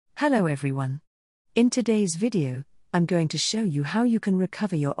Hello everyone. In today's video, I'm going to show you how you can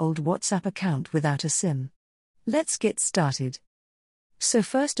recover your old WhatsApp account without a SIM. Let's get started. So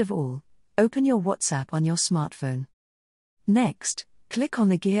first of all, open your WhatsApp on your smartphone. Next, click on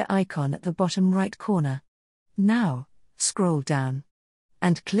the gear icon at the bottom right corner. Now, scroll down.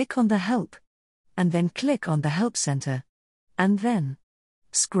 And click on the Help. And then click on the Help Center. And then,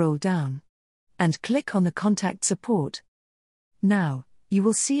 scroll down. And click on the Contact Support. Now, you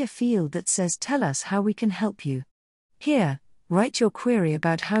will see a field that says Tell us how we can help you. Here, write your query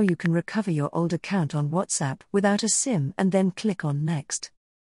about how you can recover your old account on WhatsApp without a SIM and then click on Next.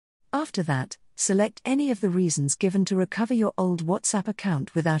 After that, select any of the reasons given to recover your old WhatsApp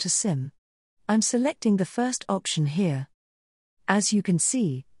account without a SIM. I'm selecting the first option here. As you can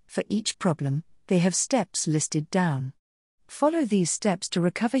see, for each problem, they have steps listed down. Follow these steps to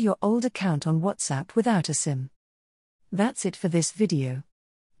recover your old account on WhatsApp without a SIM. That's it for this video.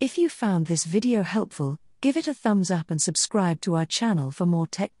 If you found this video helpful, give it a thumbs up and subscribe to our channel for more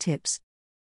tech tips.